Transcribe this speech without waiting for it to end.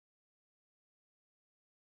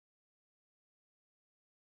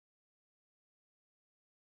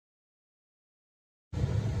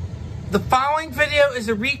The following video is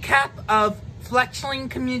a recap of Fletchling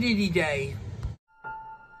Community Day.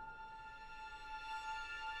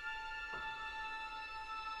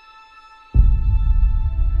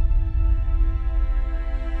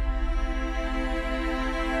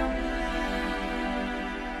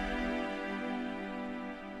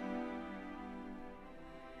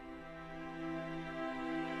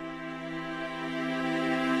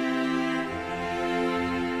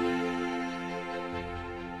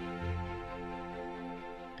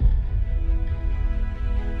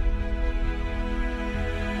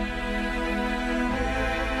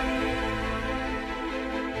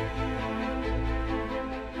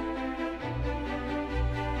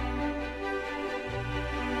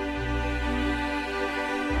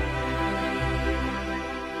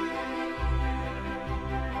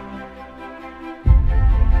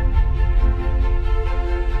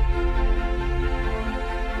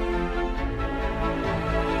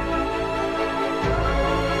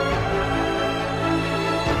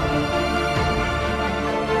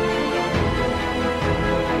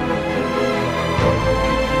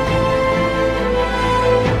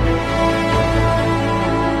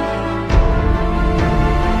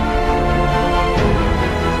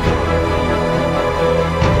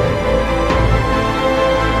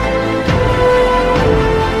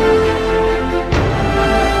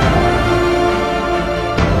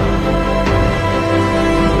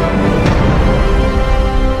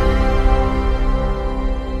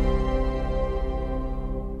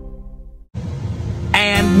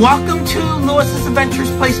 Welcome to Lewis's Adventures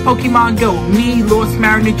Place Pokemon Go. Me, Lewis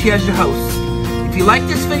Marinucci, as your host. If you like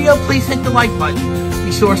this video, please hit the like button.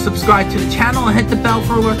 Be sure to subscribe to the channel and hit the bell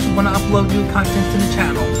for alerts when I upload new content to the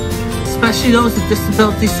channel, especially those with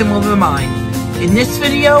disabilities similar to mine. In this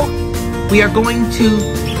video, we are going to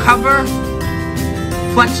cover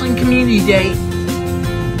Fletchling Community Day,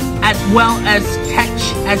 as well as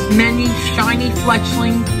catch as many shiny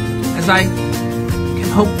Fletchling as I can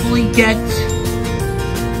hopefully get,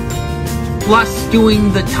 plus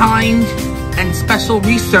doing the timed and special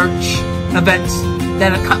research events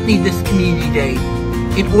that accompany this community day.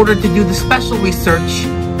 In order to do the special research,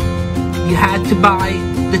 you had to buy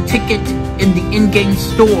the ticket in the in-game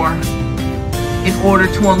store in order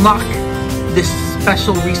to unlock this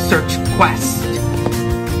special research quest.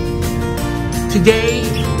 Today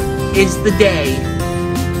is the day.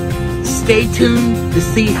 Stay tuned to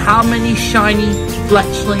see how many shiny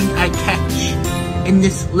Fletchling I catch in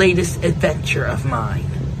this latest adventure of mine.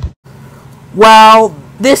 Well,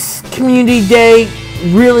 this community day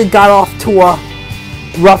really got off to a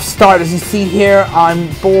rough start. As you see here, I'm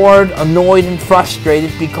bored, annoyed, and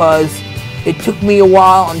frustrated because it took me a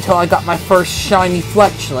while until I got my first shiny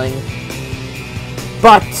Fletchling.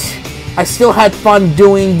 But I still had fun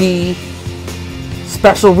doing the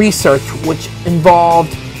special research, which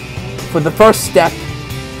involved, for the first step,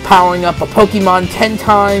 powering up a Pokemon 10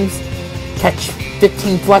 times, catch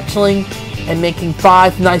 15 Fletchling, and making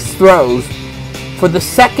 5 nice throws. For the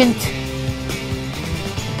second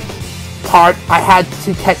part, I had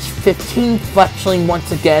to catch 15 Fletchling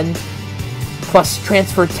once again, plus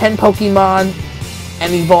transfer 10 Pokemon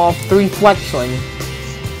and evolve 3 Fletchling.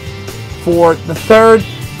 For the third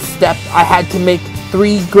step, I had to make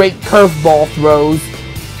 3 great curveball throws,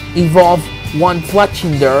 evolve 1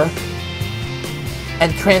 Fletchinder,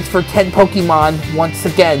 and transfer 10 Pokemon once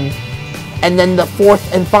again. And then the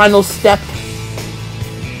fourth and final step,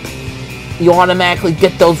 you automatically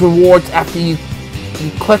get those rewards after you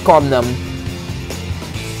click on them.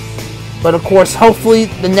 But of course, hopefully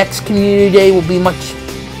the next community day will be much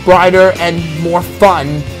brighter and more fun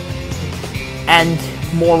and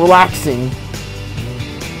more relaxing.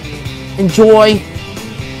 Enjoy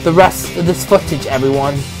the rest of this footage,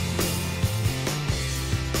 everyone.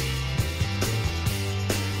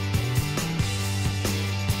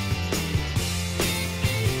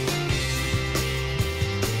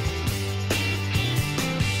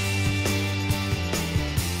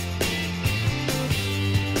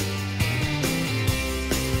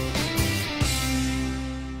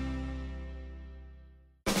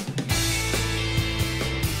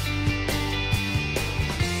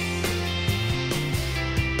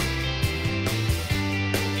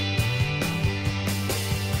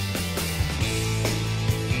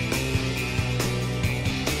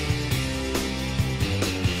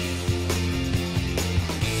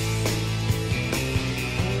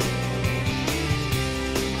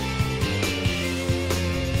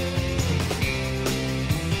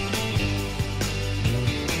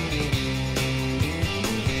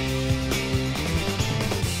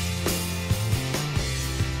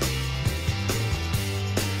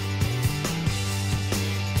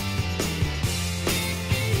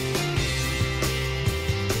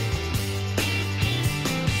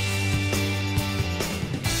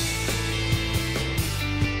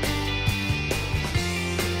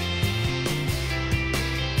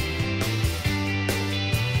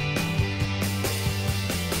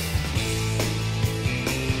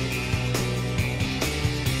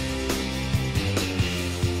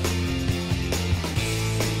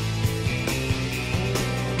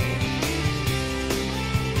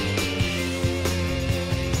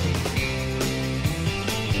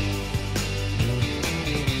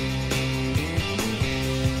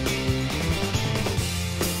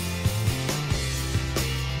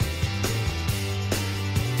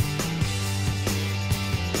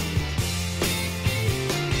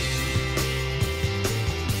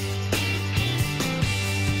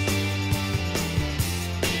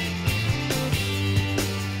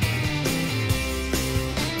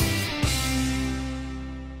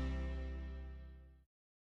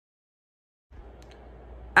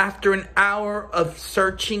 After an hour of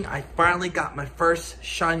searching, I finally got my first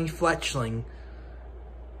shiny Fletchling.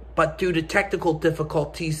 But due to technical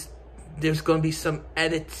difficulties, there's going to be some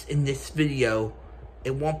edits in this video.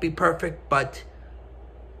 It won't be perfect, but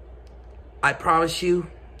I promise you,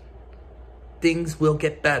 things will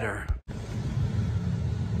get better.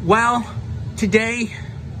 Well, today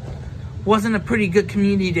wasn't a pretty good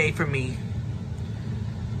community day for me,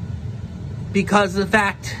 because of the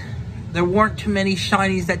fact there weren't too many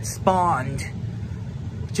shinies that spawned.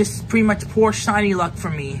 Just pretty much poor shiny luck for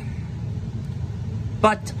me.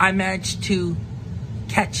 But I managed to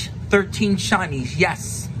catch 13 shinies.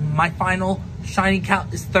 Yes, my final shiny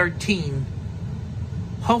count is 13.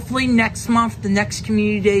 Hopefully next month, the next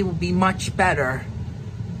community day will be much better.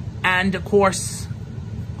 And of course,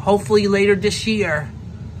 hopefully later this year,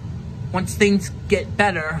 once things get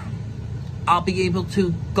better, I'll be able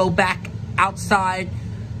to go back outside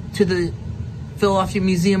to the Philadelphia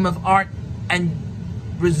Museum of Art and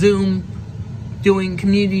resume doing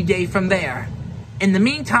community day from there. In the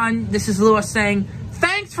meantime, this is Lewis saying,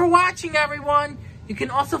 thanks for watching, everyone. You can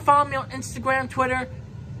also follow me on Instagram, Twitter,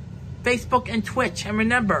 Facebook, and Twitch. And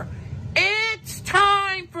remember, it's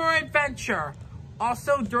time for adventure.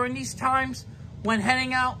 Also, during these times, when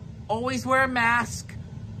heading out, always wear a mask,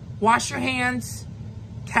 wash your hands,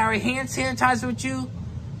 carry hand sanitizer with you,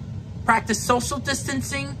 practice social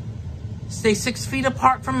distancing, stay 6 feet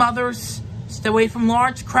apart from others, stay away from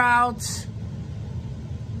large crowds,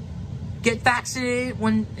 get vaccinated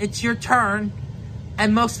when it's your turn,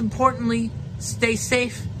 and most importantly, stay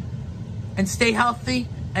safe and stay healthy,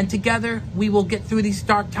 and together we will get through these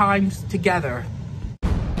dark times together.